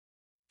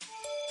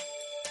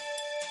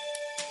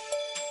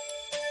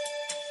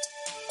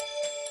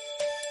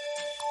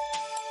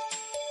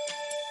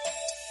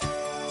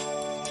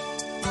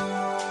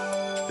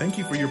Thank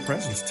you for your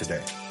presence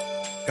today.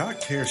 God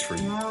cares for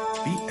you.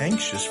 Be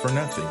anxious for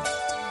nothing.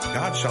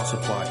 God shall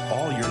supply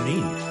all your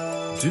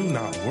need. Do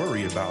not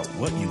worry about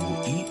what you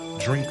will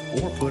eat, drink,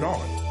 or put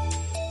on.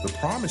 The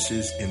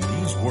promises in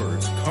these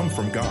words come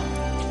from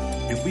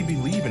God. If we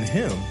believe in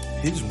Him,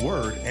 His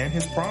word, and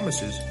His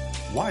promises,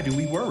 why do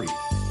we worry?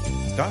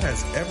 God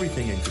has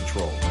everything in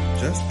control,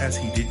 just as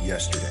He did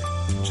yesterday,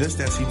 just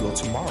as He will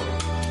tomorrow,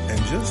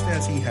 and just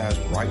as He has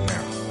right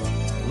now.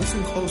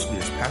 Listen closely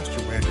as Pastor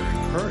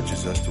Rander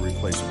encourages us to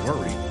replace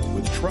worry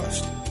with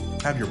trust.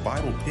 Have your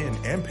Bible, pen,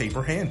 and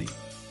paper handy.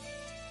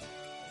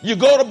 You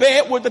go to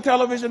bed with the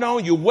television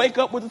on. You wake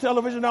up with the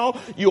television on.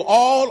 You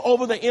all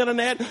over the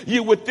internet.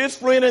 You with this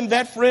friend and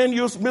that friend.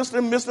 You're Mr.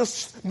 and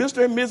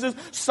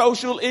Mrs.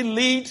 Social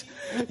Elite.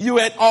 You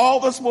at all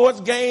the sports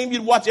games.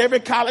 You watch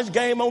every college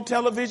game on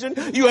television.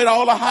 You at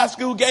all the high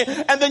school games.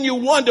 And then you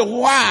wonder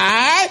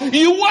why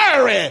you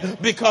worry.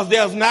 Because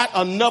there's not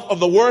enough of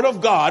the Word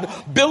of God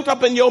built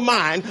up in your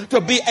mind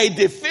to be a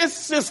defense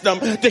system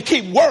to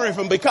keep worry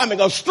from becoming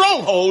a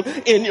stronghold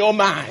in your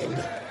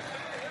mind.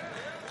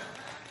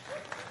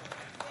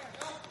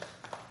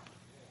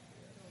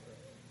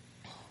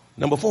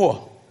 Number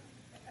 4,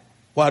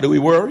 why do we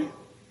worry?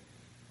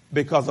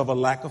 Because of a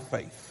lack of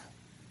faith.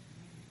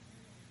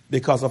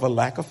 Because of a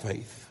lack of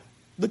faith.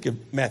 Look at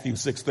Matthew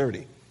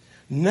 6:30.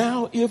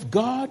 Now if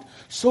God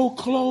so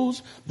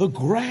clothes the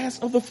grass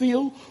of the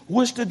field,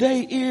 which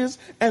today is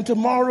and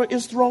tomorrow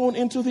is thrown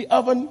into the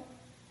oven,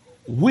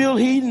 will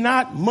He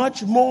not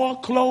much more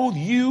clothe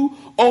you,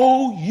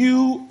 O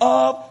you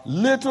of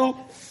little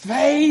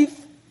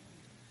faith?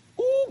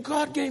 Ooh,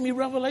 God gave me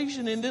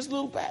revelation in this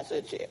little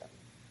passage here.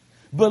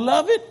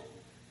 Beloved,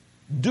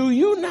 do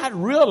you not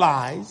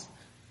realize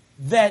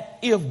that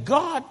if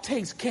God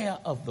takes care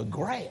of the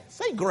grass,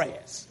 say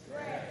grass.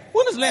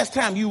 When is the last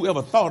time you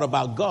ever thought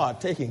about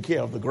God taking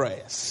care of the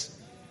grass?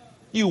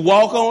 You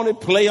walk on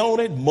it, play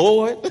on it,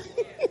 mow it.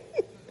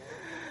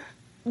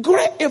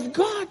 If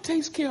God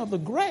takes care of the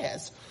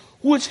grass,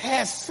 which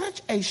has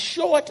such a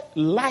short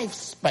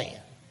lifespan,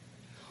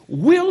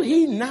 will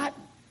He not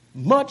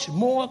much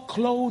more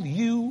clothe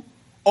you,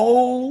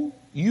 O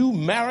you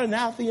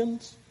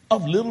Maranathians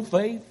of little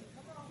faith?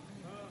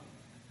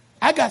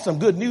 I got some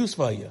good news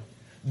for you.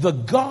 The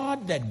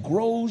God that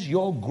grows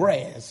your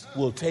grass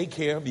will take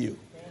care of you.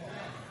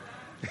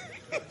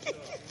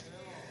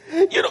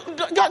 You know,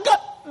 God,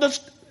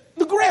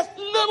 the grass,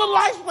 little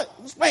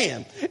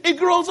lifespan. It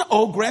grows up.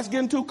 Oh, grass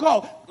getting too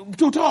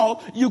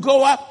tall. You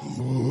go out,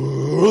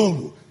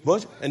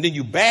 and then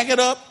you bag it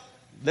up.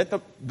 Let the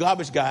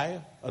garbage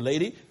guy, a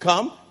lady,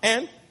 come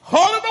and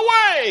haul it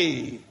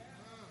away.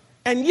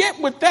 And yet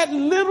with that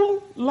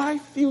little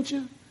life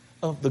future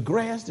of the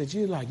grass that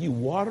you like, you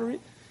water it,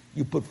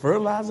 you put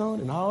fertilizer on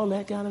it and all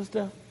that kind of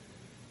stuff,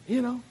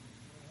 you know,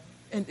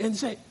 and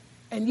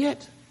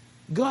yet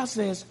God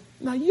says,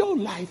 now your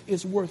life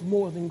is worth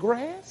more than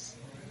grass.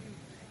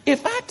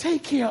 If I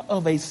take care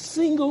of a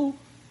single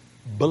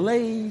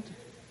blade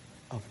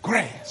of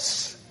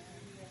grass,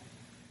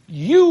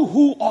 you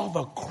who are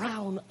the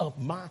crown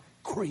of my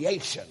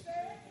creation,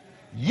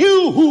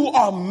 you who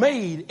are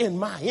made in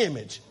my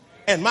image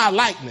and my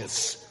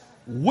likeness,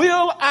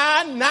 will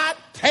I not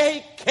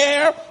take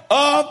care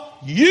of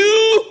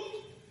you?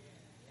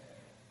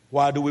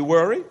 Why do we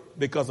worry?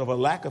 Because of a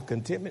lack of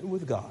contentment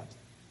with God.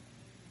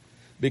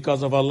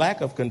 Because of a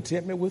lack of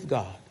contentment with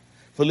God.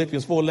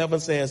 Philippians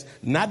 4:11 says,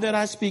 not that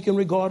I speak in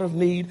regard of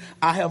need,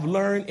 I have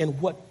learned in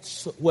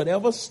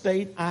whatever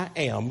state I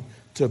am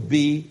to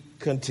be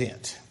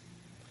content.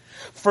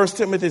 1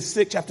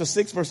 Timothy chapter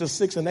 6, verses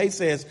 6 and 8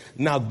 says,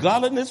 now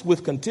godliness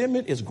with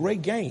contentment is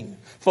great gain,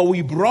 for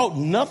we brought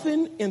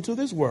nothing into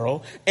this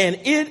world, and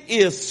it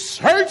is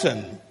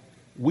certain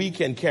we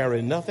can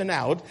carry nothing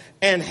out,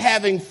 and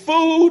having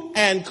food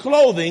and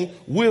clothing,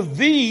 with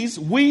these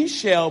we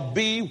shall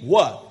be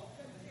what?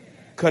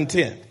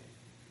 Content.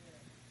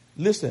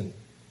 Listen,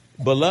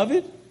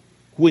 beloved,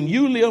 when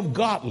you live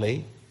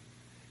godly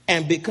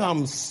and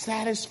become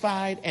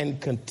satisfied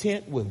and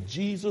content with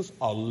Jesus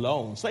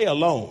alone, say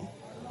alone.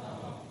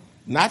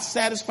 Not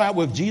satisfied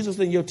with Jesus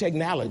and your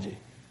technology,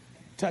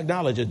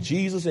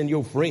 Jesus and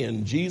your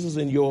friend, Jesus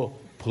and your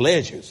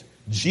pleasures,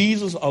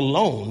 Jesus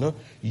alone,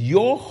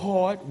 your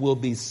heart will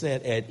be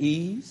set at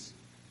ease.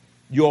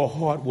 Your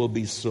heart will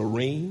be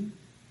serene.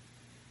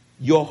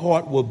 Your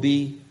heart will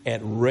be at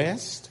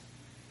rest,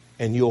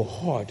 and your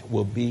heart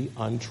will be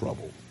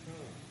untroubled.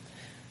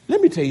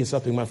 Let me tell you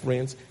something, my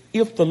friends.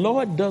 If the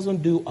Lord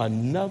doesn't do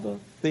another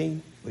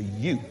thing for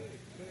you,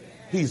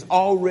 He's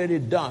already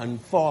done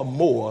far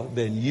more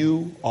than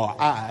you or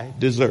I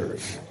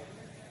deserve.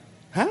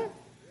 Huh?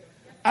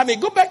 I mean,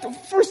 go back to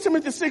 1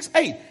 Timothy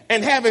 6:8.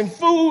 And having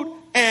food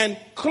and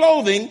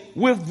clothing,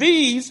 with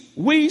these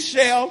we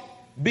shall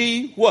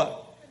be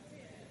what?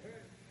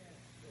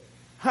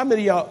 How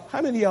many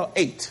of y'all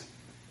ate?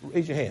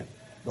 Raise your hand.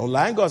 Don't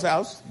lie in God's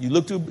house. You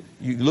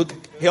look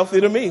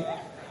healthy to me.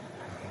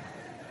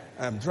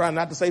 I'm trying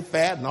not to say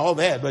fat and all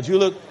that, but you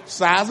look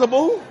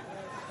sizable.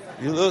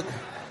 You look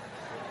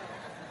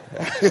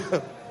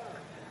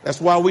That's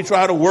why we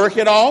try to work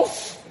it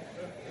off.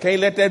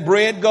 Can't let that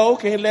bread go.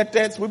 Can't let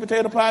that sweet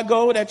potato pie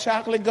go. That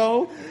chocolate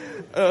go.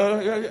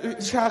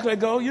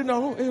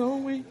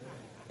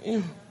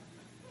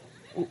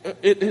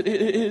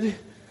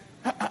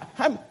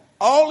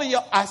 All of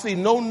y'all, I see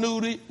no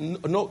nudity,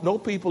 no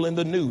people in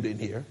the nude in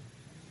here.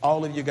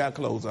 All of you got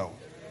clothes on.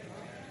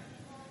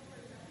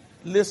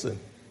 Listen,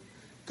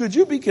 could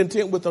you be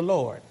content with the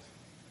Lord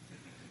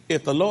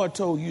if the Lord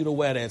told you to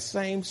wear that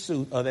same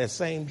suit or that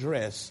same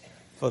dress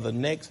for the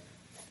next,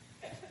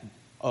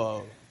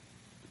 for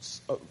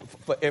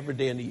every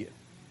day in the year?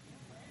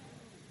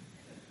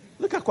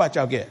 Look how quiet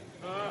y'all get.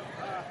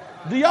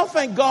 Do y'all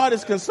think God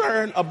is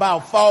concerned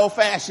about fall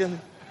fashion,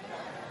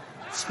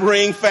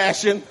 spring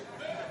fashion,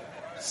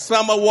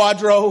 summer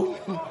wardrobe?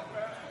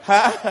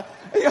 Huh?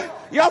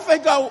 Y'all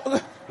think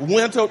God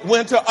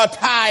winter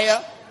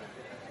attire,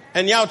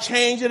 and y'all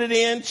changing it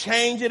in,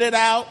 changing it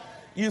out?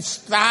 You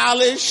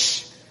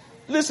stylish.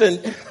 Listen,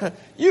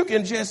 you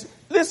can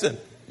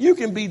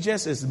be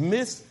just as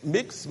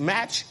mix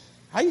match.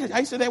 How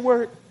you say that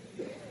word?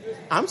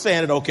 I'm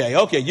saying it okay.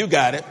 Okay, you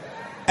got it.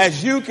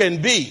 As you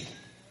can be.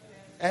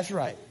 That's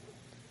right.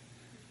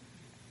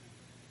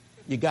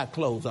 You got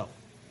clothes on.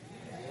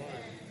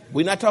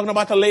 We're not talking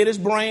about the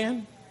latest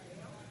brand.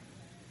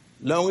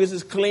 Long as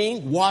it's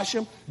clean, wash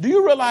them. Do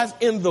you realize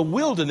in the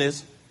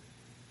wilderness,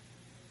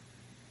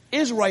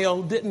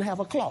 Israel didn't have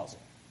a closet?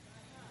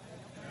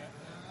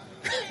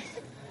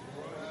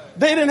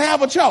 They didn't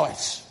have a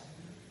choice.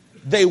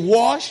 They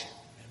washed,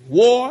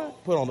 wore,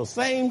 put on the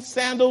same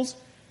sandals,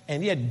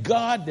 and yet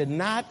God did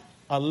not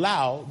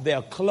allow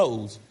their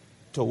clothes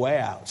to wear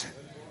out.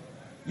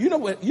 You know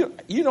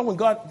when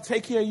God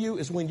take care of you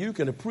is when you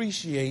can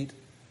appreciate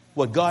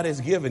what God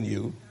has given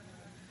you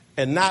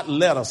and not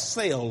let a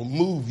sale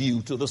move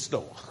you to the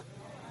store.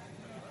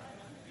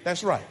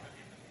 That's right.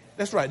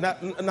 That's right.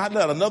 Not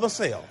let another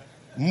sale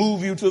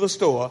move you to the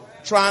store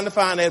trying to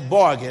find that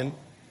bargain.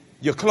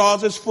 Your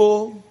closet's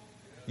full.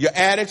 Your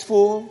attic's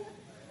full.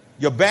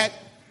 Your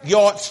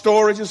backyard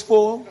storage is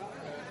full.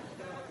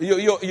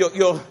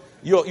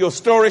 Your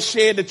storage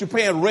shed that you're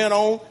paying rent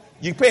on,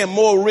 you're paying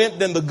more rent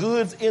than the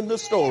goods in the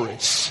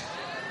storage.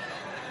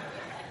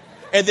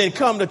 And then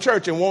come to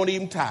church and won't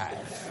even tithe.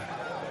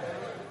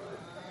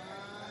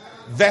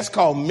 That's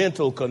called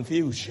mental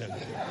confusion.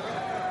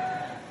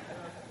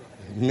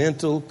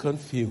 Mental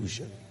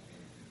confusion.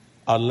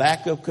 A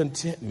lack of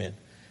contentment.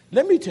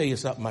 Let me tell you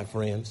something, my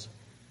friends.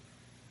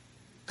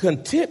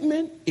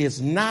 Contentment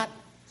is not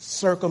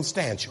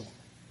circumstantial.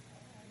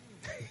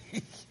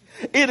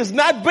 It is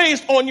not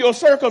based on your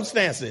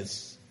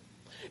circumstances.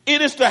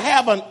 It is to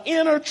have an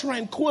inner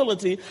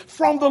tranquility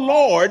from the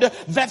Lord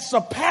that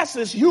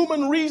surpasses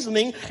human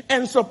reasoning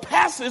and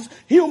surpasses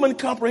human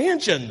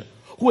comprehension.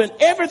 When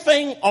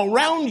everything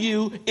around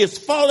you is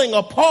falling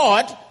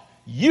apart,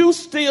 you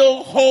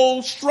still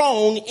hold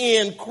strong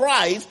in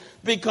Christ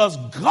because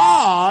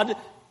God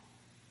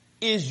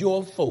is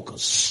your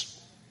focus.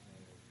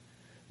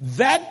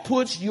 That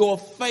puts your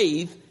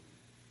faith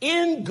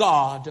in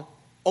God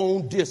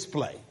on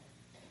display.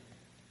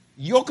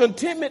 Your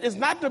contentment is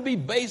not to be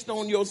based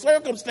on your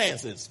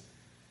circumstances.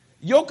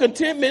 Your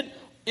contentment,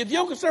 if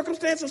your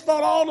circumstances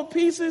fall all to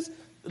pieces,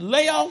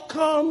 layoff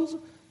comes,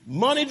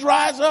 money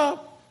dries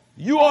up,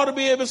 you ought to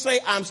be able to say,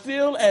 I'm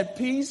still at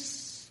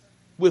peace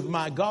with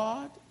my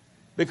God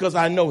because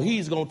I know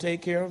he's going to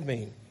take care of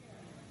me.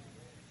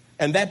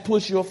 And that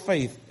puts your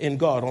faith in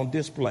God on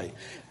display.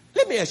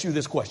 Let me ask you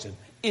this question.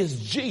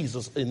 Is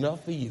Jesus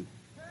enough for you?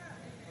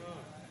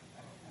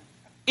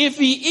 If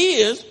he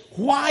is,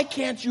 why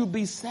can't you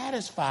be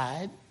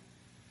satisfied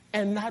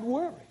and not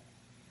worry?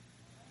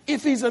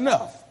 If he's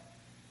enough,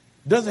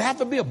 does it have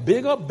to be a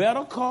bigger,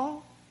 better car?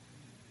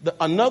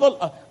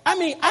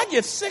 I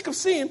get sick of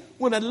seeing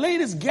when the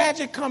latest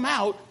gadget come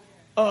out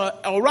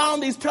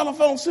around these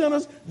telephone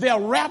centers, they're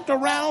wrapped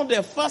around,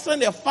 they're fussing,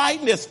 they're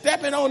fighting, they're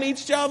stepping on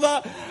each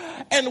other.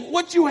 And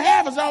what you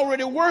have is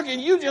already working.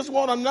 You just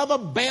want another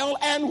bell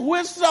and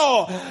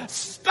whistle.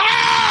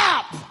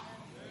 Stop!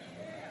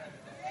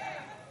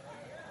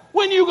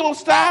 When you gonna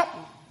stop?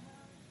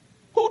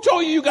 Who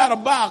told you got to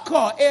buy a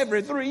car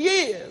every 3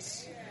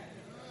 years?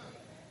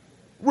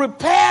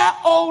 Repair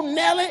old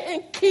Nelly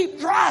and keep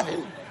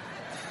driving.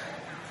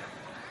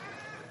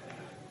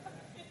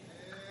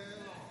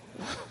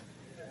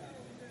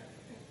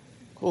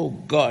 Oh,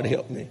 God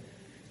help me.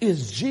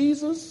 Is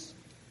Jesus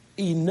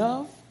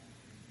enough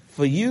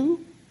for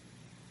you?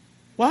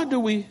 Why do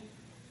we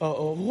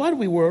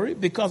worry?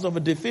 Because of a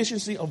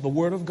deficiency of the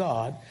Word of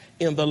God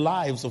in the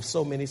lives of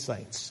so many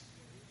saints.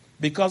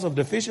 Because of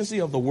deficiency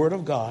of the Word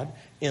of God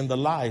in the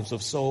lives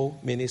of so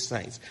many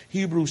saints.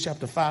 Hebrews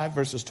chapter 5,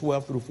 verses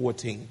 12 through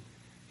 14.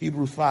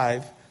 Hebrews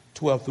 5,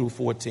 12 through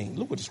 14.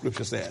 Look what the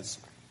scripture says.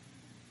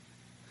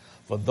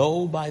 For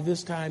though by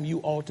this time you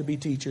ought to be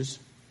teachers,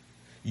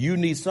 you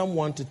need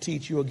someone to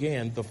teach you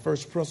again the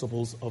first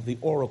principles of the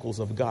oracles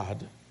of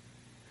God.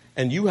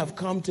 And you have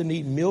come to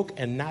need milk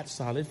and not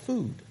solid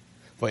food.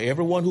 For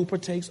everyone who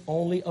partakes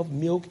only of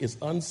milk is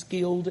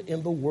unskilled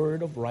in the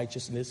word of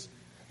righteousness,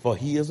 for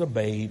he is a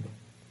babe.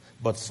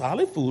 But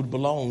solid food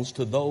belongs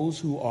to those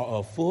who are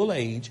of full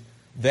age,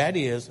 that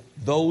is,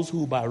 those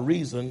who by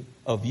reason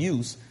of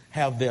use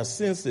have their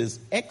senses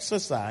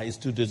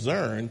exercised to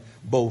discern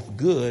both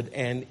good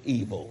and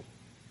evil.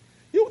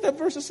 You know what that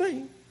verse is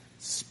saying?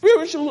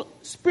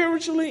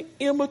 Spiritually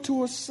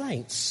immature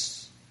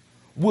saints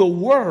will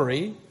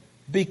worry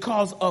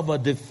because of a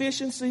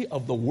deficiency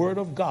of the Word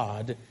of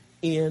God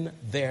in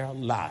their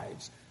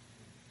lives.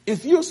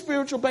 If you're a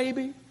spiritual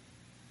baby,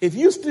 if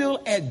you're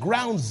still at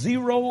ground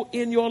zero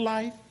in your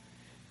life,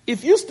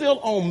 if you're still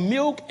on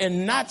milk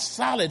and not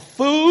solid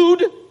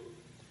food,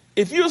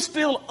 if you're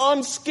still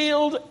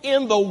unskilled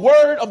in the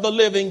word of the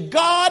living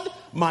God,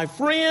 my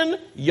friend,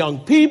 young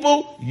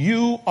people,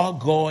 you are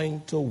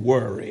going to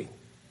worry.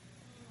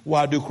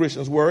 Why do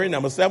Christians worry?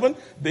 Number 7,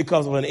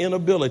 because of an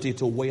inability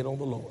to wait on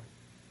the Lord.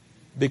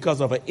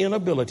 Because of an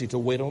inability to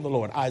wait on the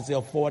Lord.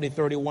 Isaiah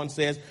 40:31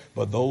 says,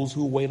 "But those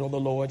who wait on the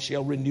Lord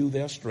shall renew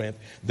their strength.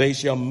 They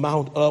shall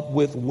mount up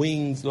with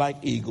wings like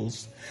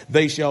eagles.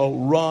 They shall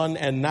run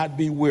and not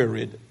be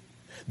wearied.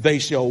 They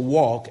shall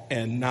walk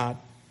and not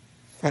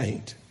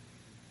faint."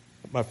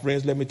 My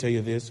friends, let me tell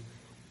you this.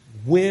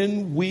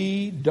 When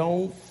we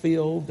don't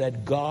feel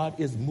that God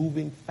is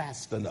moving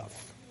fast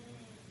enough,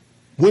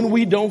 when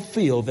we don't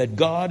feel that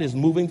God is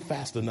moving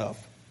fast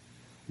enough,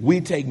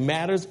 we take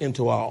matters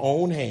into our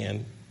own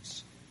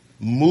hands,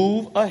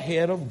 move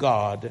ahead of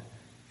God,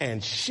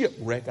 and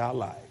shipwreck our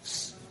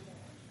lives.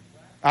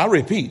 I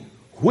repeat,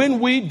 when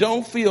we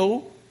don't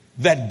feel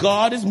that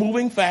God is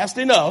moving fast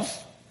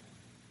enough,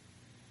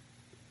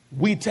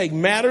 we take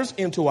matters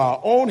into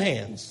our own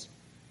hands,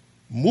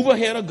 move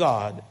ahead of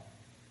God,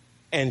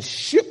 and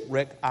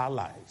shipwreck our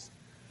lives.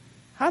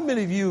 How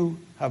many of you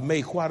have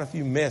made quite a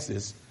few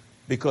messes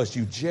because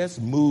you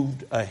just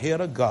moved ahead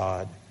of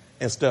God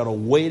instead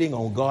of waiting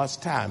on God's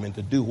timing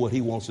to do what he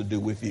wants to do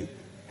with you?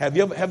 Have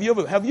you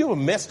ever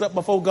messed up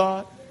before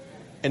God?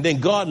 And then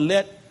God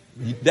let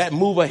that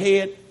move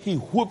ahead. He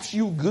whoops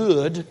you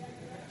good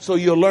so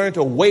you'll learn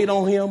to wait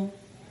on him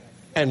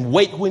and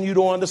wait when you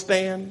don't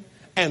understand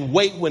and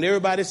wait when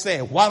everybody's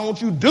saying, "Why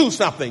don't you do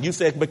something?" You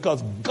say,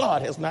 "Because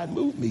God has not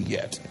moved me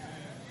yet."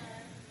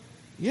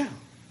 Yeah.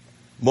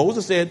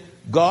 Moses said,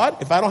 "God,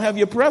 if I don't have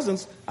your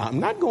presence, I'm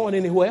not going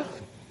anywhere."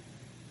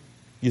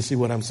 You see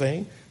what I'm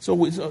saying? So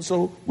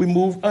we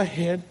move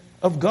ahead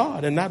of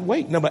God and not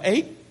wait. Number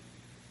 8,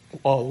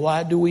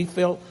 why do we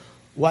fail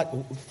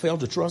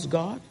to trust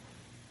God?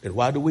 And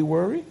why do we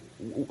worry?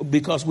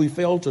 Because we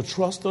fail to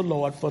trust the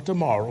Lord for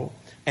tomorrow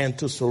and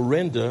to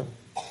surrender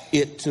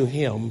it to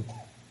him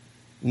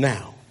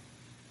now.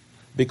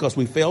 Because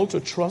we fail to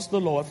trust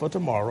the Lord for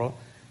tomorrow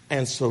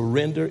and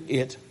surrender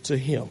it to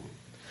him.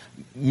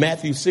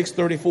 Matthew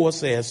 6:34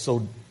 says,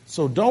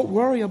 So don't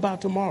worry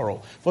about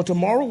tomorrow, for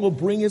tomorrow will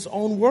bring its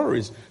own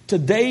worries.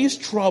 Today's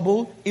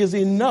trouble is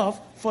enough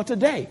for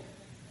today.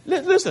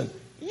 Listen,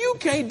 you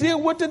can't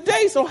deal with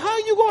today, so how are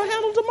you going to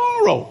handle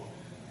tomorrow?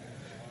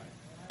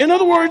 In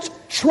other words,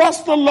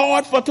 trust the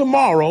Lord for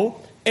tomorrow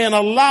and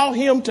allow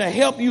him to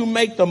help you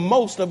make the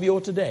most of your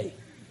today.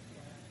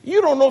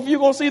 You don't know if you're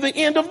going to see the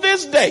end of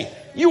this day.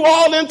 You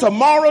all in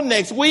tomorrow,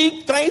 next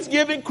week,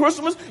 Thanksgiving,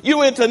 Christmas,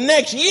 you into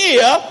next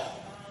year.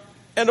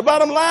 And the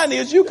bottom line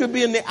is you could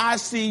be in the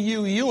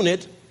ICU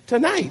unit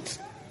tonight.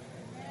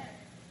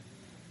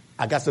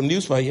 I got some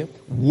news for you.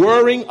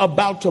 Worrying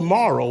about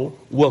tomorrow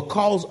will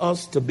cause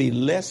us to be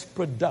less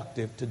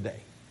productive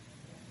today.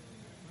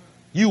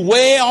 You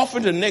way off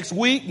into next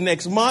week,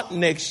 next month,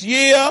 next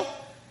year,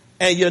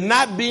 and you're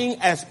not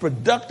being as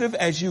productive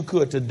as you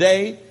could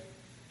today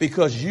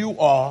because you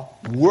are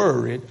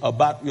worried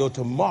about your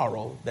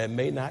tomorrow that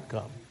may not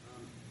come.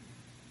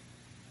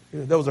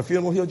 There was a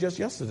funeral here just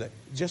yesterday.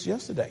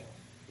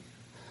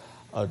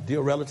 A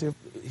dear relative,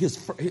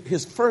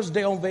 his first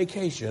day on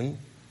vacation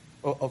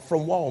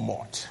from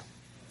Walmart.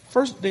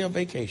 First day on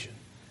vacation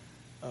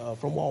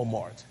from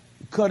Walmart.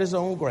 He cut his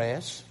own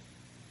grass.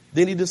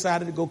 Then he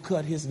decided to go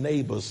cut his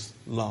neighbor's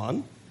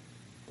lawn.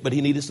 But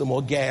he needed some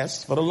more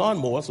gas for the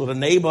lawnmower. So the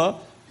neighbor,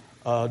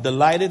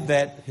 delighted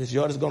that his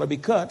yard is going to be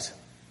cut,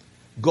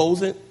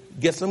 goes and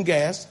gets some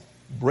gas,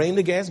 bring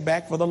the gas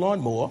back for the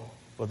lawnmower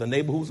for the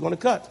neighbor who's going to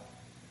cut.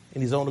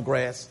 And he's on the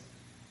grass,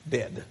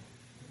 dead.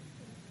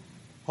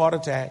 Heart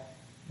attack,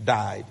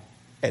 died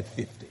at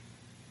 50.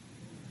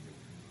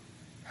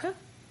 Huh?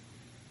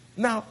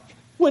 Now,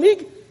 when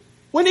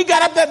he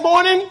got up that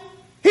morning,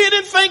 he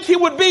didn't think he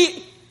would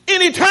be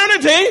in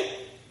eternity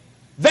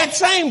that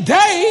same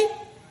day.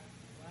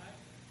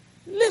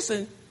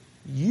 Listen,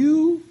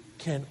 you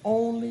can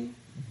only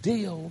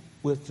deal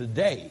with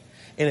today.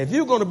 And if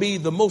you're going to be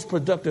the most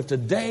productive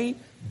today,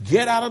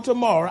 get out of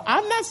tomorrow.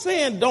 I'm not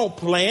saying don't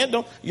plan.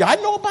 I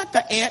know about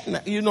the ant,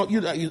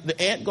 the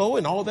ant go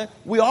and all that.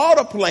 We ought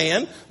to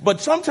plan,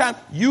 but sometimes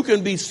you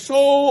can be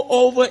so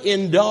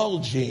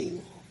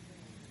overindulging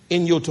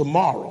in your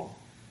tomorrow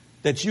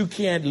that you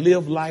can't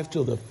live life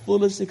to the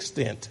fullest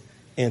extent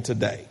in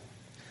today.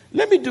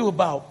 Let me do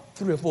about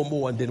 3 or 4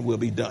 more and then we'll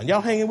be done.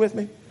 Y'all hanging with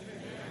me?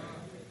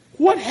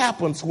 What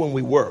happens when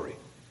we worry?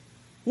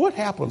 What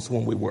happens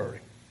when we worry?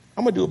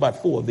 I'm going to do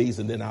about 4 of these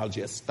and then I'll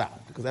just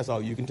stop because that's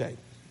all you can take.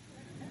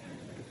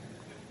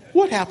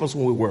 What happens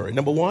when we worry?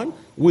 Number 1,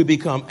 we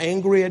become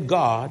angry at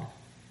God,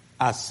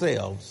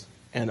 ourselves,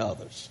 and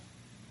others.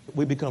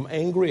 We become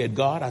angry at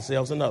God,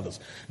 ourselves, and others.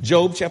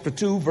 Job chapter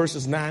 2,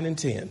 verses 9 and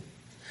 10.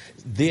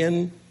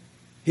 Then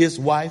his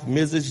wife,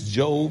 Mrs.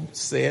 Job,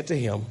 said to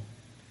him,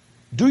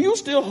 do you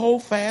still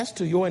hold fast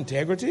to your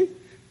integrity?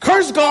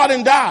 Curse God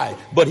and die.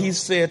 But he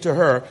said to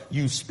her,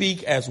 you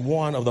speak as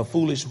one of the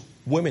foolish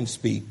women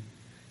speak.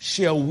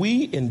 Shall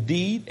we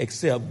indeed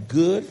accept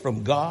good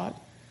from God?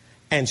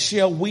 And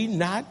shall we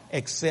not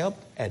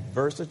accept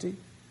adversity?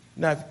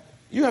 Now, if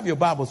you have your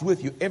Bibles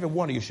with you, every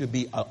one of you should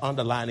be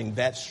underlining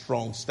that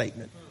strong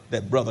statement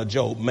that Brother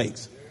Job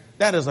makes.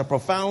 That is a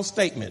profound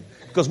statement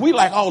because we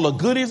like all the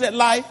goodies at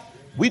life.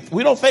 We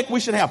don't think we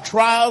should have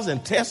trials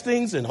and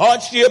testings and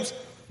hardships.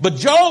 But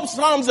Job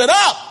sums it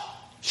up.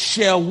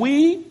 Shall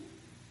we,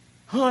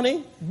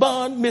 honey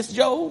bun, Miss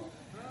Job,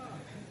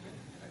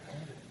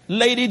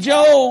 Lady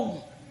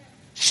Job,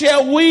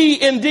 shall we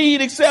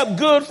indeed accept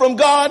good from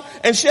God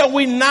and shall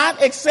we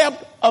not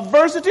accept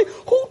adversity?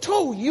 Who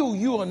told you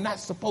you are not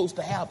supposed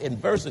to have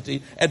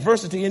adversity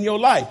in your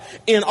life?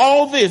 In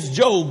all this,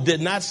 Job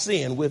did not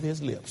sin with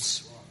his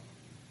lips.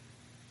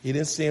 He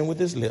didn't sin with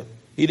his lip.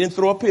 He didn't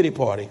throw a pity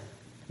party.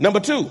 Number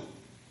 2,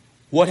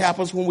 what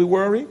happens when we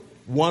worry?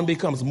 One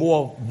becomes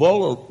more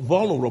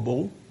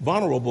vulnerable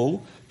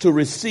to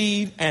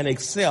receive and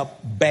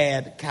accept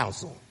bad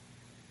counsel.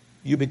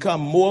 You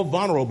become more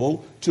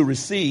vulnerable to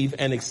receive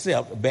and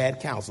accept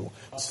bad counsel.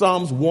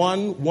 Psalms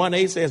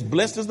 1:1a says,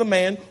 blessed is the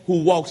man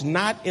who walks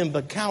not in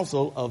the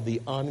counsel of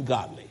the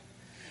ungodly.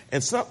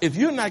 And so if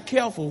you're not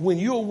careful, when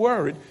you're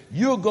worried,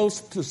 you'll go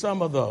to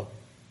some of the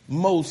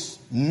most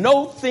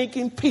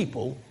no-thinking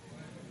people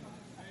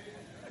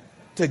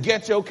to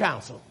get your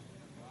counsel.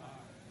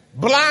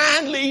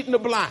 Blind leading the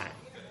blind.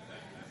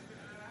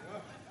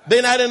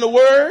 They're not in the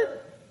word.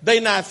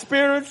 They're not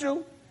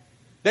spiritual.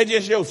 They're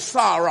just your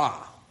Sarah.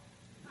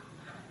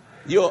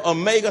 Your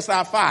Omega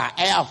Psi Phi,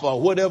 Alpha,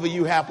 whatever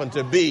you happen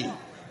to be.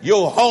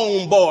 Your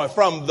homeboy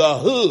from the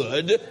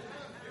hood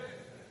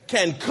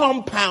can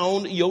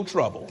compound your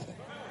trouble.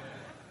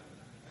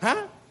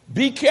 Huh?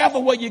 Be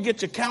careful where you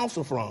get your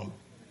counsel from.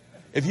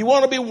 If you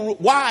want to be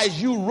wise,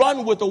 you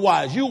run with the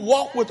wise. You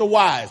walk with the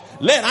wise.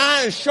 Let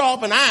iron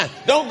sharpen iron.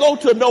 Don't go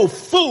to no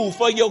fool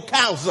for your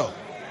counsel.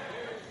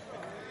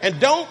 And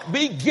don't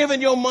be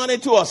giving your money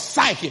to a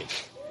psychic.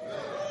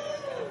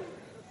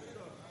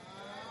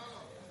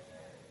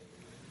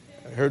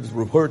 I heard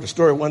the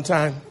story one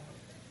time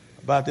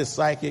about this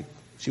psychic.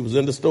 She was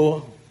in the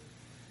store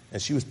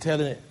and she was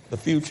telling it the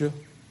future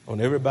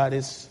on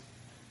everybody's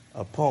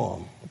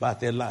poem about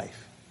their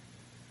life.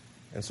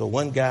 And so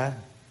one guy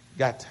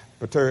got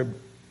perturbed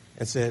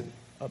and said,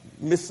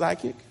 Miss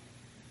Psychic,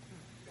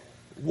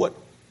 what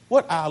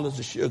aisle is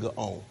the sugar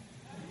on?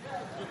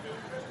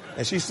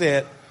 And she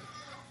said,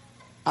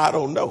 I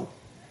don't know.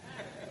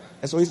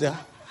 And so he said,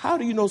 how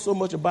do you know so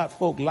much about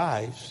folk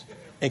lives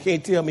and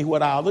can't tell me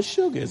what aisle the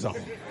sugar is on?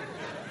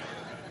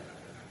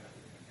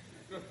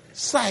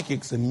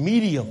 Psychics and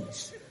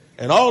mediums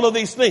and all of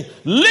these things.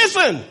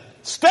 Listen,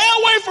 stay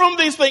away from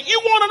these things. You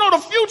want to know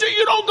the future?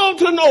 You don't go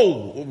to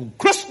no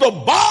crystal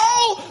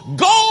ball.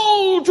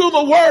 Go to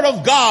the Word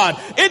of God.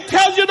 It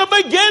tells you the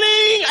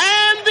beginning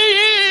and the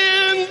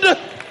end.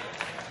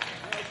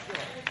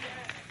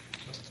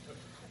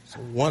 So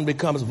one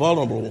becomes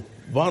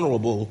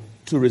vulnerable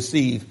to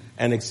receive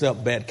and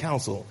accept bad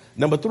counsel.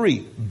 Number 3,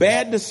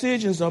 bad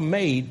decisions are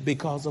made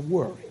because of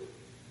worry.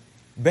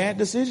 Bad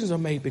decisions are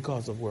made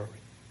because of worry.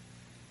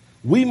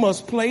 We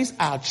must place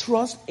our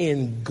trust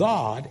in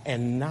God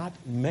and not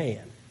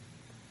man.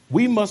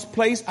 We must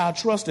place our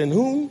trust in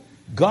whom?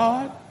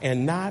 God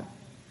and not.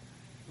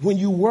 When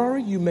you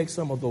worry, you make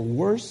some of the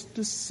worst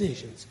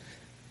decisions.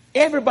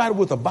 Everybody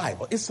with a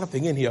Bible, it's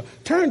something in here.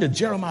 Turn to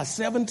Jeremiah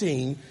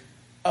 17,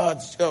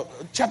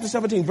 chapter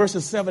 17,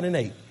 verses 7 and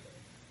 8.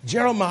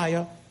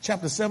 Jeremiah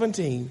chapter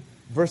 17,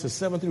 verses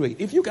 7 through 8.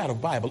 If you got a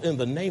Bible, in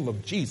the name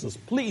of Jesus,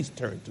 please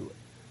turn to it.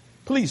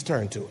 Please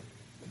turn to it.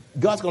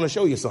 God's going to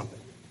show you something.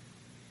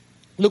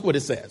 Look what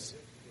it says.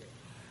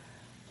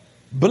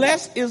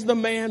 Blessed is the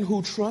man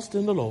who trusts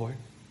in the Lord,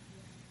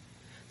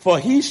 for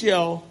he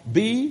shall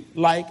be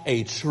like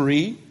a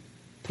tree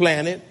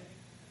planted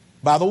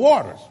by the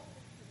waters.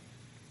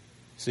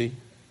 See,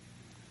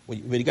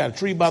 when you got a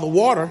tree by the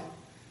water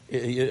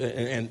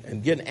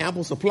and get an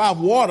ample supply of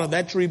water,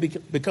 that tree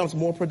becomes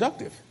more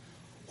productive,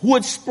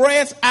 which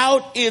spreads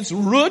out its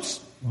roots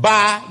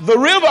by the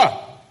river.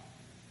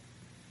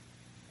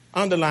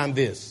 Underline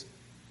this.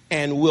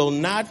 And will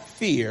not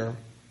fear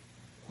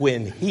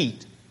when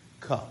heat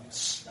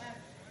comes.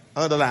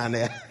 Underline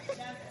that.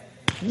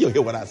 You'll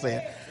hear what I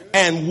said.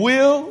 And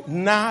will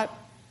not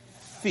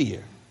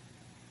fear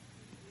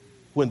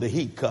when the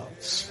heat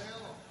comes.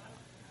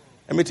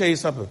 Let me tell you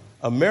something.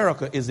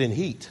 America is in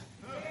heat.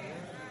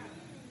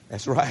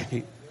 That's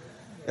right.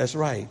 That's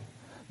right.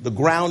 The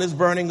ground is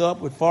burning up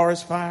with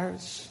forest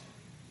fires.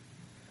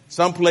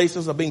 Some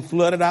places are being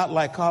flooded out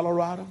like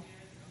Colorado.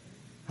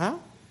 Huh?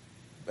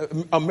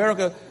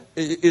 America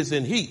is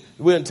in heat.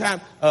 We're in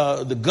time,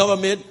 the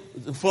government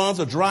funds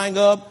are drying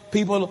up.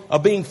 People are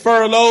being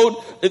furloughed.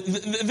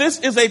 This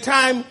is a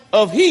time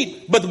of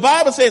heat. But the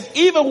Bible says,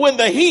 even when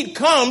the heat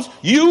comes,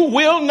 you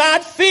will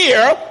not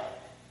fear,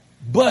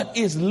 but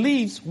its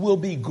leaves will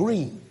be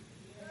green.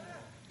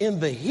 In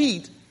the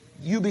heat,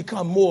 you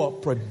become more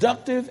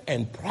productive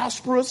and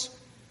prosperous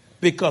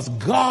because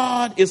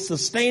God is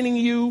sustaining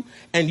you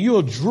and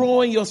you're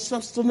drawing your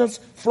sustenance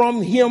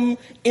from him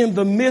in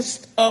the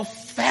midst of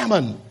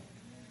famine.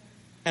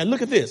 And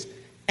look at this.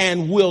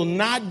 And will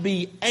not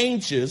be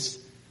anxious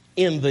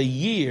in the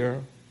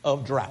year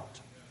of drought.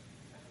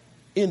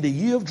 In the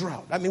year of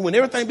drought. I mean, when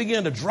everything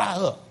began to dry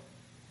up,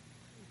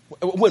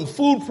 when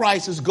food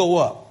prices go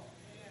up,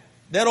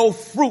 that old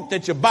fruit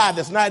that you buy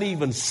that's not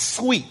even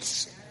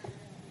sweet,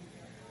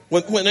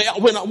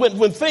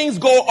 when things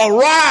go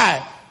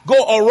awry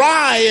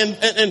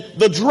and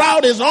the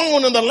drought is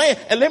on in the land.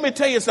 And let me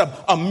tell you something,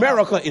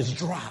 America is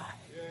dry.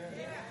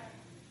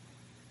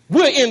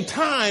 We're in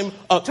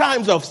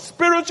times of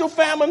spiritual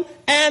famine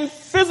and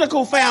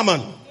physical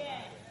famine.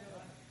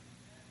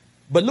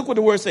 But look what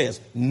the word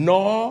says,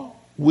 nor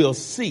will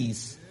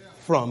cease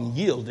from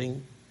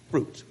yielding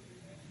fruit.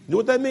 You know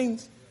what that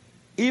means?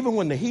 Even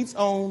when the heat's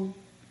on,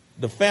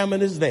 the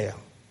famine is there,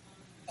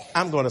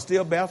 I'm going to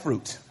still bear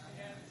fruit.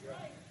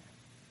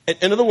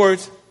 In other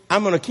words,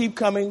 I'm going to keep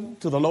coming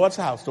to the Lord's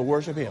house to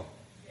worship him.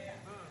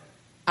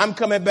 I'm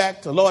coming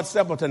back to Lord's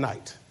Supper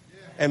tonight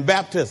and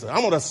baptism.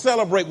 I'm going to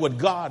celebrate what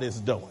God is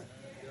doing.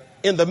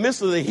 In the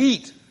midst of the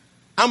heat,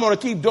 I'm going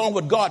to keep doing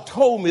what God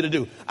told me to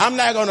do. I'm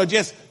not going to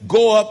just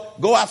go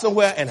out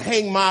somewhere and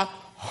hang my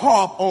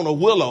harp on a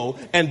willow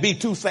and be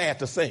too sad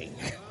to sing.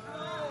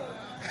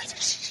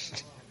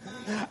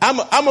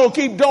 I'm going to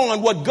keep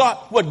doing what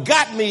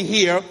got me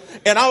here.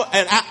 And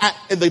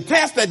the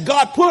test that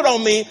God put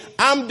on me,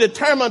 I'm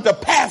determined to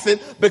pass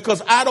it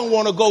because I don't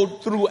want to go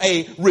through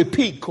a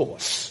repeat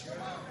course.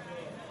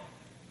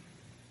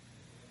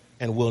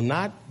 And will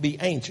not be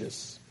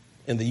anxious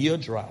in the year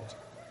of drought,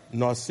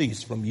 nor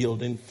cease from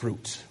yielding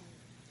fruit.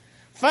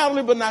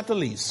 Finally, but not the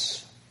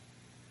least,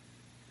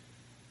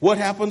 what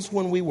happens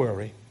when we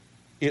worry?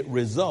 It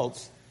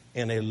results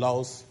in a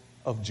loss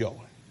of joy.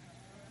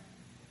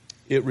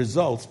 It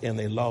results in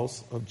a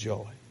loss of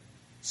joy.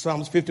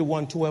 Psalms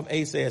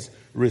 51:12a says,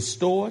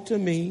 restore to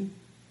me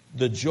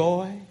the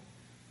joy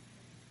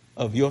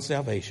of your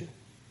salvation.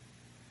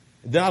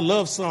 Then I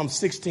love Psalm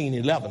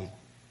 16:11.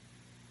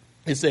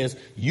 It says,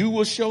 you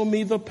will show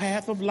me the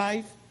path of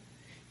life.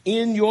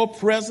 In your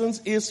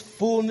presence is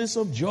fullness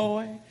of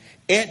joy.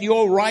 At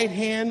your right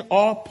hand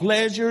are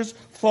pleasures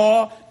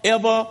forevermore.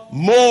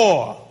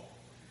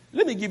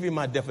 Let me give you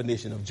my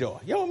definition of joy.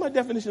 Y'all want my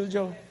definition of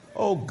joy?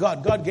 Oh,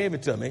 God gave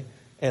it to me.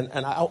 And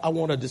I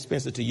want to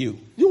dispense it to you.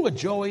 You know what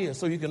joy is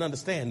so you can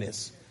understand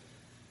this?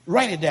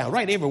 Write it down.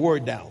 Write every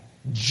word down.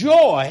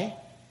 Joy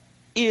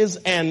is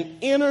an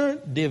inner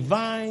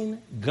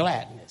divine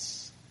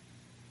gladness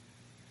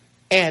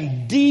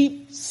and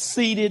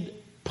deep-seated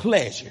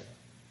pleasure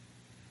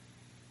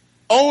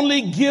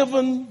only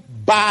given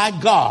by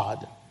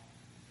God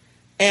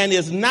and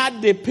is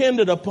not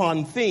dependent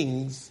upon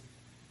things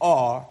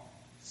or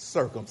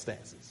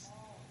circumstances.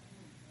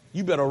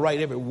 You better write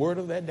every word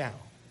of that down.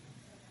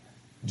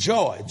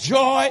 Joy.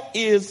 Joy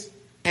is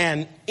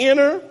an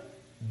inner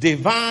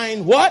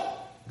divine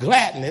what?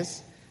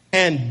 Gladness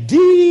and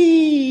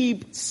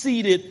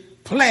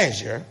deep-seated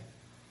pleasure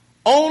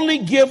only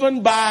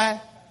given by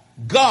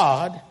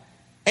God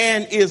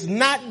and is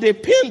not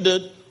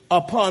dependent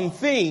upon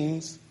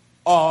things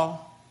or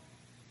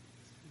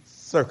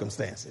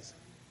circumstances.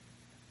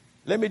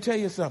 Let me tell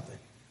you something.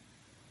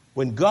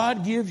 When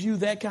God gives you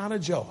that kind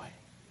of joy,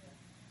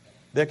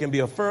 there can be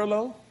a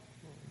furlough.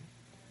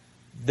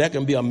 There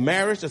can be a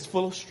marriage that's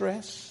full of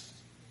stress.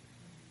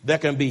 There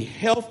can be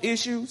health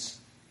issues.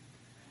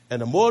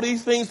 And the more of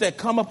these things that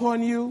come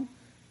upon you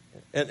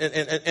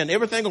and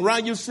everything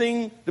around you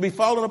seem to be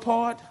falling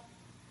apart,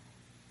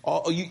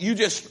 your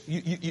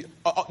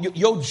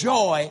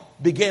joy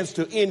begins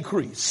to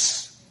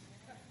increase.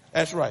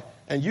 That's right.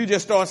 And you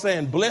just start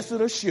saying, blessed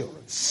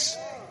assurance,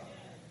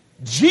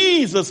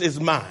 Jesus is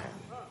mine.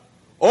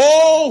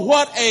 Oh,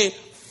 what a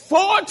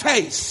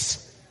foretaste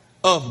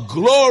of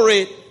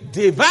glory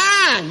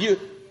divine.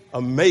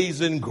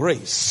 Amazing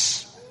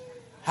grace.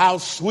 How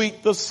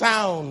sweet the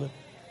sound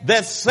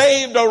that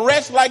saved a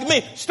wretch like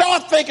me.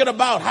 Start thinking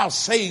about how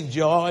saved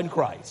you are in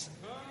Christ.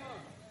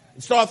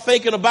 Start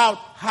thinking about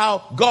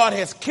how God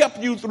has kept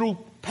you through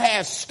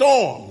past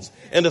storms.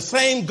 And the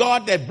same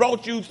God that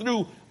brought you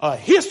through a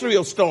history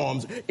of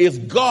storms is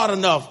God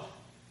enough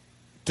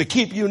to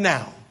keep you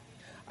now.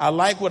 I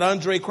like what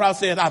Andre Krauss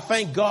said. I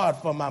thank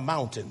God for my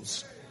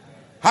mountains.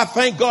 I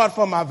thank God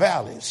for my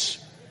valleys.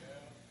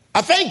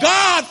 I thank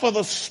God for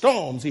the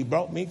storms he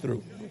brought me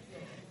through.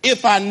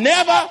 If I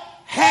never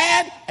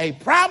had a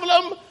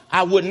problem,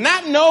 I would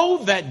not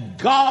know that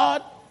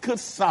God could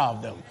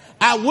solve them.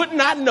 I would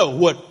not know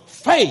what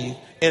faith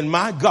in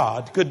my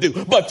God could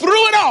do. But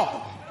through it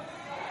all,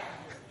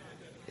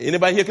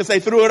 anybody here can say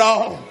through it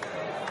all?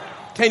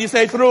 Can you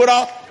say through it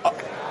all?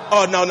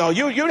 Oh, no.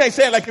 You ain't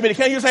saying like committee.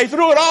 Can you say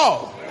through it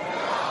all?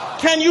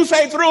 Can you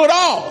say through it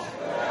all?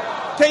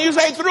 Can you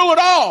say through it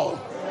all?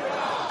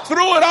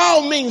 Through it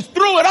all means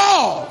through it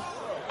all.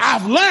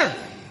 I've learned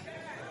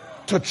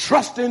to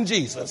trust in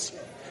Jesus.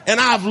 And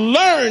I've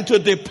learned to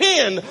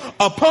depend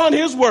upon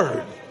his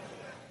word.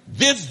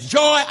 This joy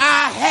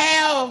I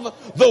have,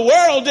 the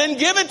world didn't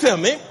give it to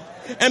me.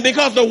 And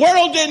because the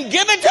world didn't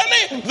give it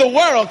to me, the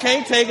world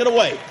can't take it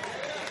away.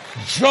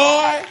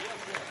 Joy.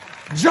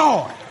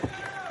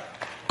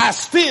 I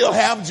still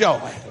have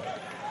joy.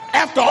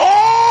 After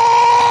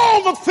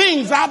all the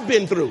things I've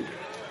been through,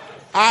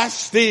 I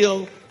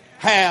still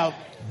have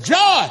joy.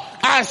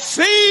 I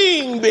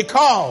sing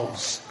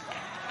because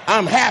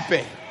I'm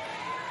happy.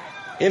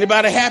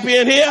 Anybody happy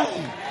in here?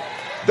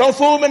 Don't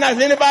fool me now. Is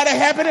anybody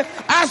happy?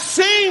 I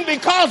sing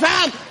because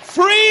I'm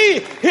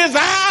free. His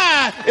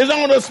eye is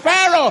on the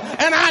sparrow.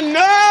 And I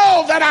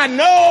know that I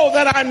know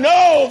that I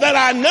know that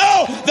I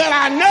know that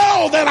I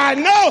know that I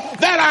know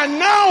that I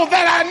know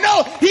that I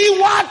know he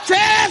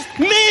watches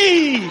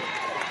me.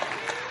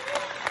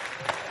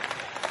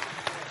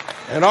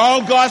 And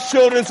all God's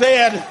children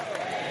said,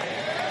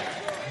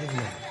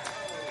 amen.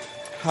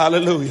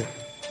 Hallelujah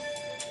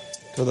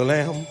to the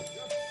Lamb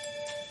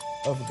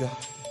of God.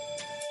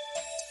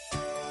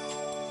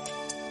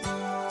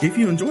 If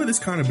you enjoy this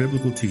kind of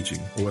biblical teaching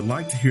or would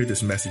like to hear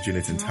this message in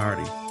its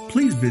entirety,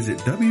 please visit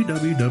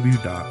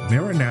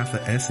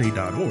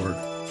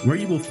www.maranathasa.org, where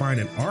you will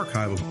find an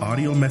archive of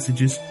audio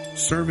messages,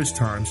 service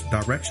times,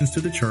 directions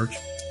to the church,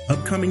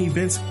 upcoming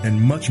events, and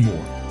much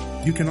more.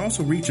 You can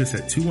also reach us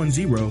at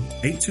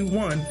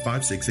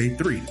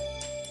 210-821-5683.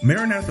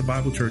 Maranatha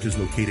Bible Church is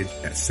located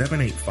at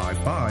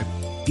 7855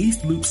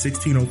 East Loop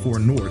 1604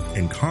 North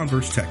in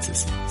Converse,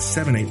 Texas,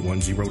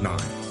 78109,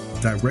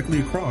 directly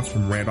across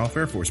from Randolph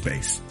Air Force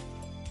Base.